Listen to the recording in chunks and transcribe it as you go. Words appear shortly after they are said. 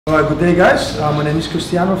Alright, good day guys. My name is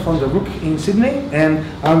Cristiano from the Rook in Sydney, and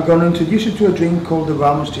I'm going to introduce you to a drink called the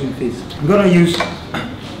Ramos Gin Fizz. I'm going to use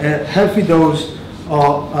a healthy dose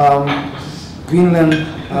of Greenland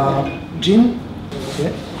gin. Okay.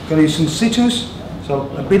 I'm going to use some citrus, so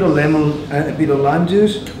a bit of lemon and a bit of lime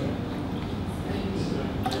juice.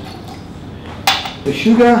 The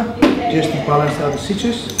sugar, just to balance out the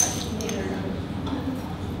citrus.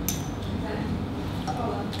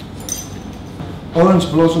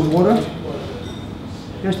 Orange blossom water,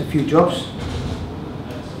 just a few drops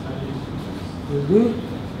will do.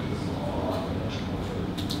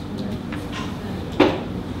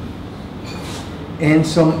 And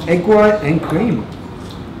some egg white and cream.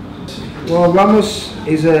 Well, Ramos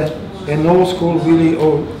is an old school, really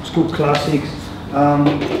old school classic,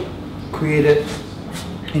 created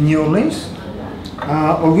in New Orleans.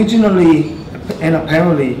 Originally and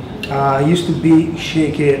apparently used to be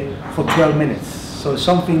shaken for 12 minutes. So it's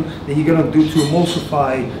something that you're going to do to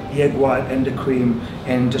emulsify the egg white and the cream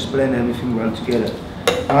and just blend everything well together.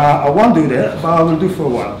 I won't do that, but I will do for a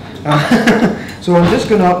while. So I'm just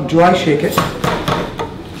going to dry shake it,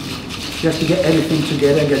 just to get everything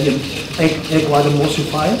together and get the egg white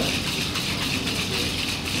emulsified.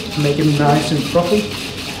 Make it nice and fluffy.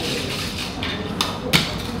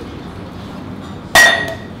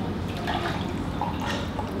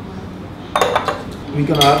 We're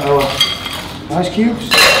going to add our ice cubes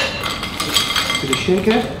to the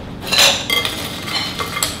shaker.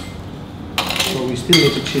 So we still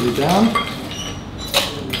need to chill it down.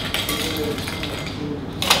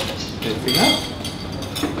 Everything up.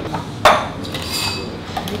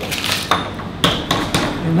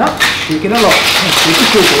 And now, shake it a lot.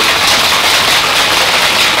 Shake it.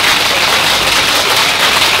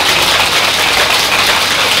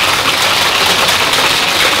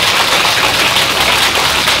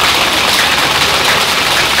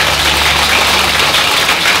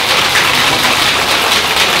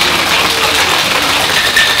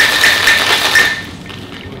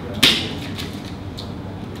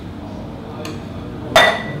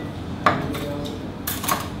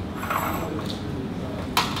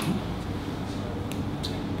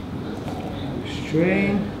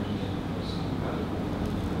 Strain.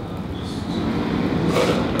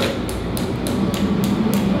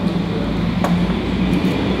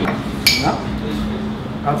 Now,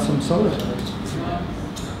 add some soda.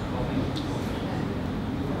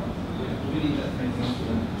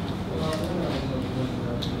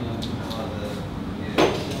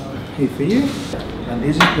 Here for you, and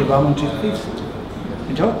this is the Ramos Gin Fizz.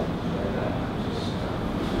 Enjoy.